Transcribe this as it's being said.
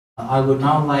I would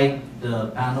now like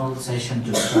the panel session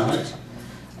to start.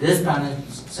 This panel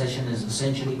session is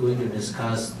essentially going to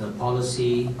discuss the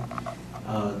policy,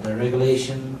 the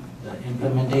regulation, the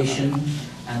implementation,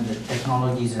 and the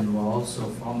technologies involved. So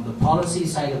from the policy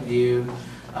side of view,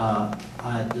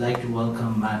 I'd like to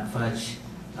welcome Matt Futch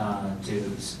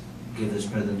to give this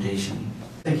presentation.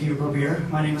 Thank you, Robert.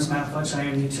 My name is Matt Futch. I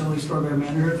am the Utilities Program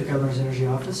Manager at the Governor's Energy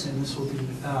Office, and this will be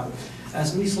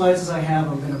as many slides as I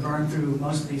have. I'm going to burn through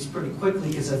most of these pretty quickly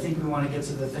because I think we want to get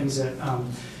to the things that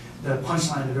the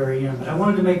punchline at the very end. But I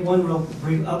wanted to make one real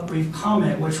brief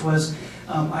comment, which was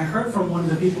I heard from one of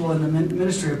the people in the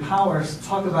Ministry of Power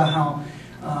talk about how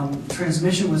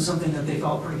transmission was something that they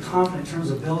felt pretty confident in terms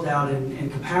of build out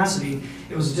and capacity.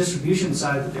 It was the distribution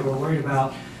side that they were worried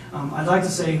about. I'd like to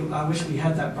say I wish we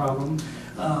had that problem.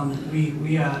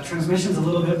 Transmission is a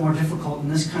little bit more difficult in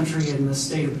this country and in this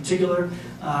state in particular.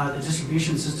 The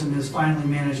distribution system is finally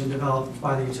managed and developed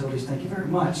by the utilities. Thank you very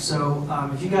much. So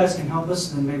if you guys can help us,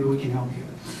 then maybe we can help you.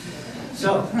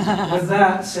 So with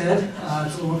that said,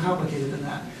 it's a little more complicated than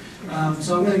that.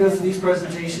 So I'm going to go through these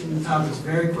presentation topics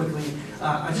very quickly.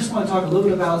 I just want to talk a little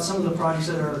bit about some of the projects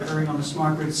that are occurring on the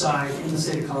smart grid side in the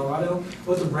state of Colorado,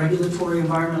 what the regulatory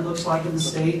environment looks like in the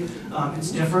state.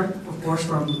 It's different, of course,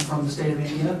 from the state of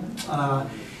India,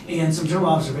 and some general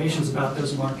observations about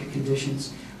those market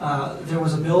conditions. There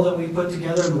was a bill that we put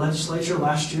together in the legislature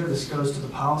last year. This goes to the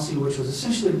policy, which was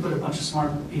essentially to put a bunch of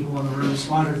smart people in the room,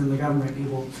 smarter than the government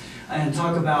people, and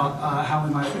talk about how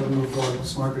we might be able to move forward with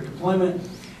smart grid deployment.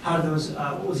 How did those,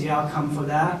 what was the outcome for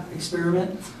that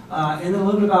experiment? And then a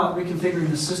little bit about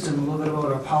reconfiguring the system, a little bit about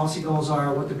what our policy goals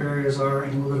are, what the barriers are,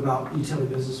 and a little bit about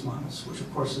utility business models, which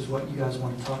of course is what you guys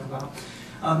want to talk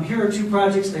about. Here are two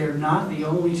projects. They are not the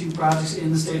only two projects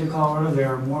in the state of Colorado.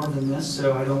 There are more than this,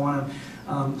 so I don't want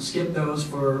to skip those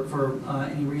for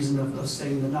any reason of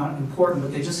stating they're not important,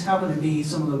 but they just happen to be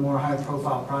some of the more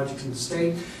high-profile projects in the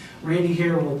state. Randy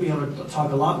here will be able to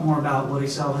talk a lot more about what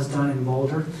Excel has done in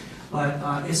Boulder.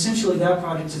 But essentially that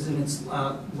project is in its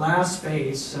last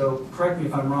phase, so correct me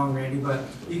if I'm wrong, Randy, but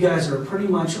you guys are pretty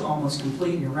much almost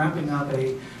complete. You're wrapping up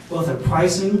both a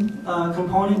pricing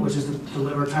component, which is to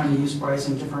deliver time-to-use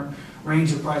pricing, different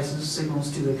range of prices,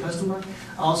 signals to the customer,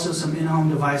 also some in-home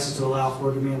devices to allow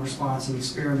for demand response and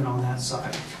experiment on that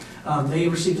side. They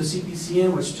received a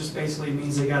CPCN, which just basically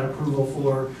means they got approval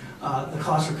for the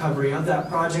cost recovery of that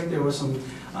project. There was some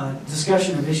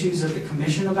discussion of issues at the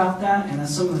commission about that, and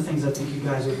that's some of the things I think you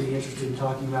guys would be interested in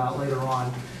talking about later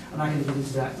on. I'm not going to get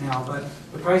into that now, but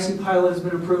the pricing pilot has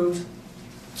been approved.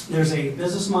 There's a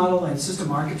business model and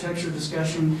system architecture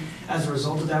discussion as a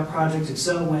result of that project.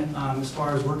 Excel went, as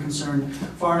far as we're concerned,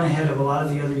 far and ahead of a lot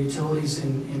of the other utilities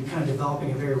in kind of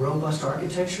developing a very robust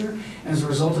architecture. And as a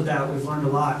result of that, we've learned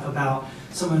a lot about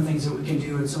some of the things that we can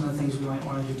do and some of the things we might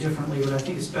want to do differently, but I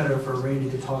think it's better for Randy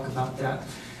to talk about that.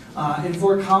 In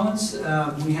Fort Collins,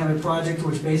 we have a project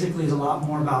which basically is a lot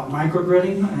more about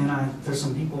microgridding, and there's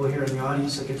some people here in the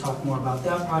audience that could talk more about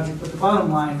that project, but the bottom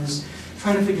line is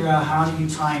trying to figure out how do you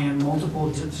tie in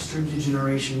multiple distributed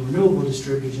generation, renewable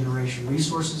distributed generation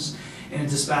resources in a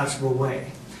dispatchable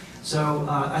way. So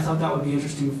I thought that would be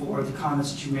interesting for the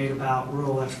comments that you made about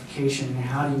rural electrification and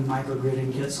how do you microgrid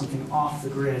and get something off the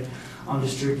grid on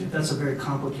distributed. That's a very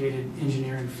complicated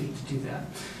engineering feat to do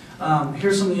that.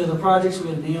 Here's some of the other projects. We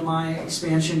had an AMI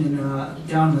expansion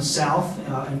down in the south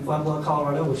in Puebla,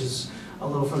 Colorado, which is a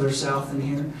little further south than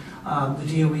here.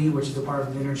 The DOE, which is the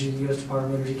Department of Energy, the U.S.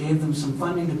 Department of Energy, gave them some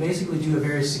funding to basically do a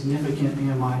very significant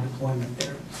AMI deployment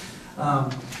there.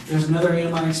 There's another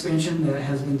AMI expansion that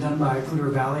has been done by Clear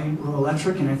Valley Rural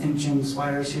Electric, and I think Jim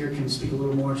Swiders here can speak a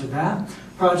little more to that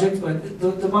project. But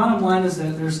the bottom line is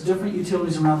that there's different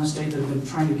utilities around the state that have been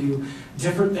trying to do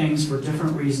different things for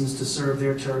different reasons to serve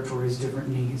their territories' different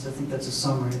needs. I think that's a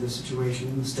summary of the situation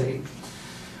in the state.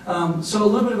 So a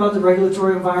little bit about the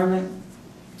regulatory environment.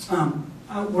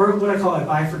 We're what I call a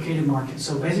bifurcated market.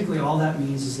 So basically all that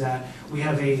means is that we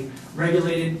have a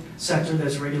regulated sector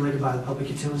that's regulated by the Public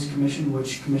Utilities Commission,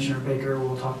 which Commissioner Baker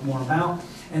will talk more about.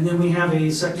 And then we have a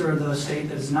sector of the state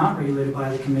that is not regulated by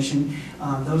the Commission.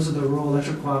 Those are the rural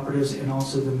electric cooperatives and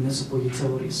also the municipal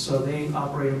utilities. So they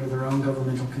operate under their own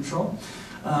governmental control.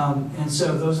 And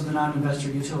so those are the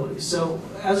non-investor utilities. So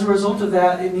as a result of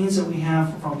that, it means that we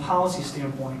have, from a policy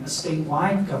standpoint, a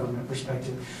statewide government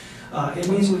perspective, It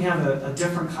means we have a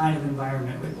different kind of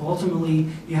environment. Ultimately,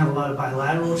 you have a lot of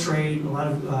bilateral trade, a lot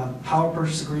of power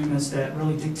purchase agreements that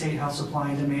really dictate how supply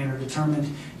and demand are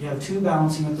determined. You have two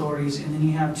balancing authorities, and then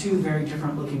you have two very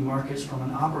different looking markets from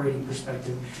an operating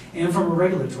perspective and from a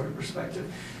regulatory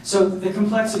perspective. So the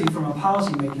complexity from a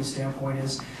policy-making standpoint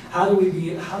is how do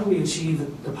we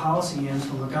achieve the policy ends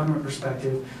from a government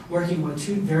perspective, working with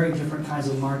two very different kinds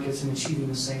of markets and achieving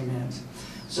the same end.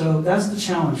 So that's the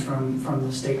challenge from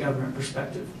the state government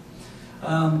perspective.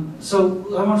 So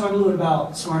I want to talk a little bit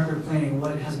about smart grid planning,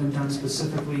 what has been done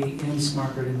specifically in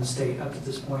smart grid in the state up to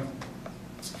this point.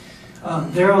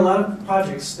 There are a lot of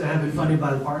projects that have been funded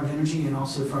by the Department of Energy and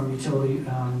also from utility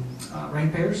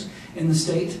ratepayers in the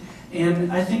state.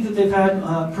 And I think that they've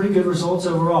had pretty good results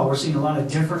overall. We're seeing a lot of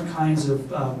different kinds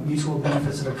of mutual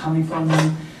benefits that are coming from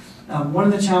them. One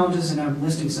of the challenges, and I'm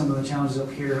listing some of the challenges up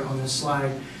here on this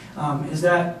slide, is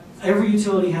that every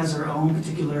utility has their own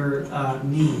particular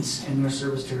needs in their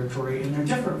service territory, and they're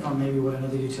different from maybe what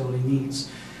another utility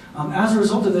needs. As a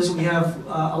result of this, we have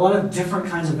a lot of different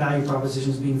kinds of value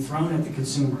propositions being thrown at the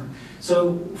consumer.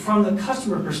 So from the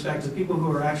customer perspective, people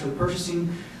who are actually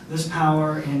purchasing this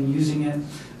power and using it,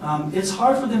 it's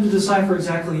hard for them to decipher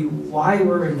exactly why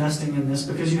we're investing in this,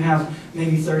 because you have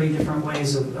maybe 30 different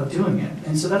ways of doing it.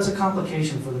 And so that's a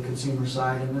complication for the consumer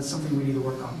side, and that's something we need to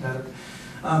work on better.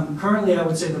 Currently, I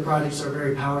would say the projects are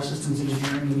very power systems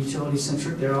engineering and utility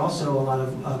centric. There are also a lot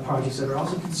of projects that are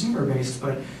also consumer based,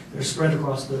 but they're spread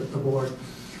across the board.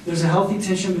 There's a healthy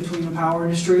tension between the power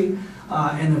industry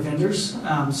and the vendors.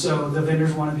 So the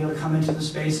vendors want to be able to come into the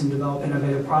space and develop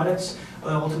innovative products,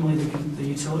 but ultimately the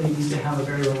utility needs to have a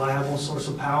very reliable source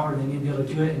of power, and they need to be able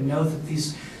to do it and know that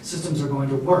these systems are going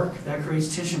to work. That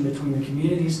creates tension between the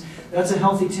communities. That's a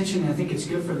healthy tension, and I think it's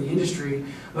good for the industry,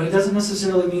 but it doesn't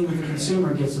necessarily mean that the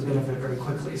consumer gets the benefit very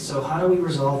quickly. So how do we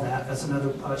resolve that? That's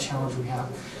another challenge we have.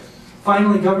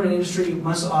 Finally, government and industry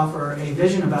must offer a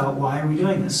vision about why are we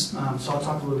doing this. So I'll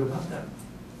talk a little bit about that.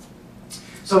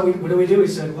 So what do? We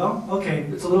said, well, okay,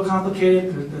 it's a little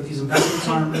complicated. These investments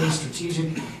aren't really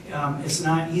strategic. It's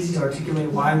not easy to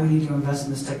articulate why we need to invest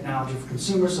in this technology for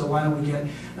consumers, so why don't we get an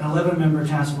 11-member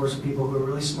task force of people who are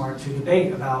really smart to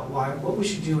debate about what we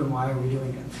should do and why are we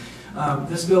doing it.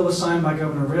 This bill was signed by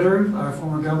Governor Ritter, our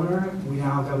former governor. We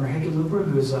now have Governor Hickenlooper,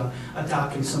 who's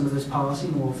adopting some of this policy,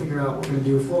 and we'll figure out what we're going to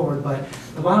do forward. But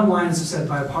the bottom line is, I said,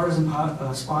 bipartisan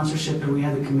sponsorship, and we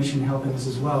had the commission helping us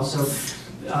as well. So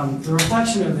the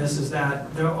reflection of this is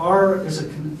that there's a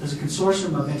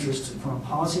consortium of interest from a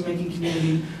policymaking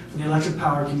community, from the electric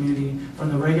power community, from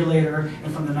the regulator,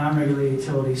 and from the non-regulated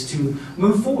utilities to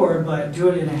move forward, but do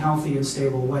it in a healthy and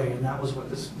stable way. And that was what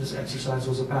this exercise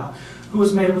was about. Who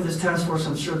was made up of this task force?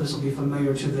 I'm sure this will be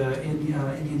familiar to the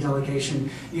Indian delegation.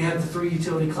 You had the 3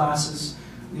 utility classes: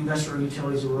 the investor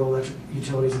utilities, the rural electric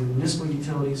utilities, and the municipal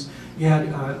utilities. You had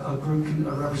a group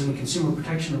representing consumer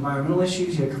protection, environmental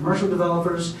issues. You had commercial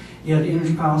developers. You had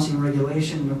energy policy and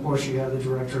regulation, and of course you had the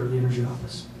director of the energy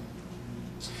office.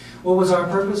 What was our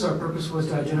purpose? Our purpose was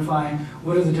to identify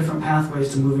what are the different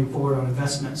pathways to moving forward on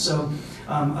investment. So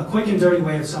a quick and dirty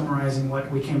way of summarizing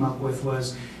what we came up with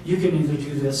was you can either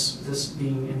do this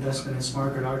being investment in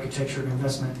smart grid architecture and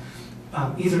investment,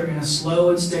 either in a slow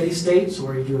and steady state, so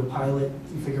where you do a pilot,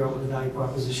 you figure out what the value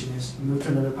proposition is. You move to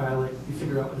another pilot, you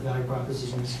figure out what the value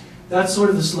proposition is. That's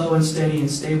sort of the slow and steady and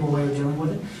stable way of dealing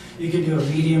with it. You can do a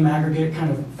medium aggregate,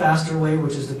 kind of faster way,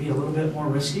 which is to be a little bit more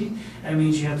risky. That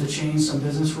means you have to change some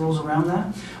business rules around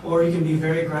that. Or you can be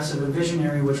very aggressive and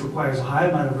visionary, which requires a high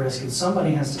amount of risk, and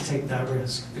somebody has to take that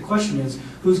risk. The question is,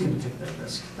 who's going to take that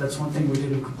risk? That's one thing we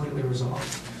didn't completely resolve.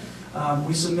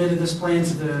 We submitted this plan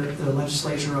to the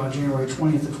legislature on January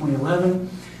 20th of 2011.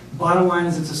 Bottom line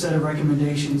is it's a set of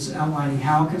recommendations outlining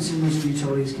how consumers and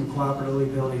utilities can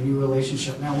cooperatively build a new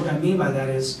relationship. Now, what I mean by that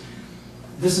is,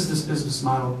 this is this business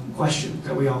model question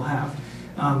that we all have.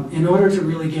 In order to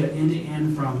really get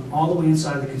end-to-end from all the way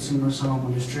inside the consumer's home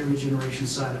on the distributed generation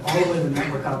side, all the way to the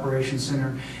network operations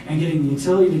center, and getting the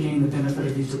utility to gain the benefit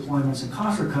of these deployments and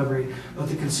cost recovery, but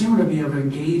the consumer to be able to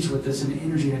engage with this in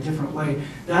energy in a different way,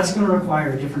 that's going to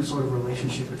require a different sort of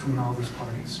relationship between all these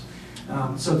parties.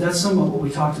 So that's some of what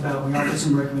we talked about. We offered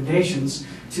some recommendations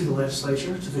to the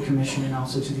legislature, to the commission, and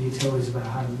also to the utilities about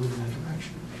how to move in that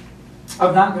direction.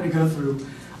 I'm not going to go through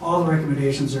all the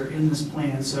recommendations that are in this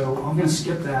plan, so I'm going to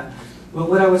skip that. But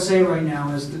what I would say right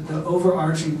now is that the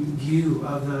overarching view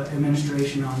of the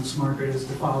administration on smart grid is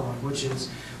the following, which is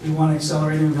we want to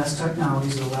accelerate and invest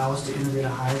technologies that allow us to integrate a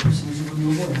higher percentage of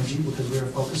renewable energy, because we are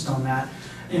focused on that,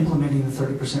 implementing the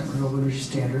 30% renewable energy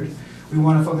standard. We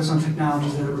want to focus on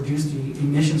technologies that reduce the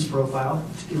emissions profile,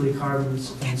 particularly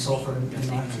carbons and sulfur and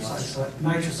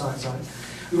nitrous oxide.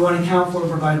 We want to account for and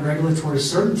provide regulatory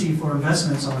certainty for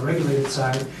investments on the regulated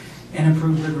side and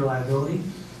improve grid reliability.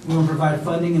 We want to provide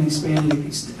funding and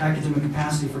expanding academic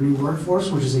capacity for new workforce,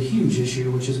 which is a huge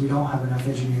issue, which is we don't have enough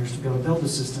engineers to be able to build the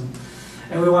system.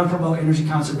 And we want to promote energy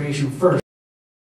conservation first.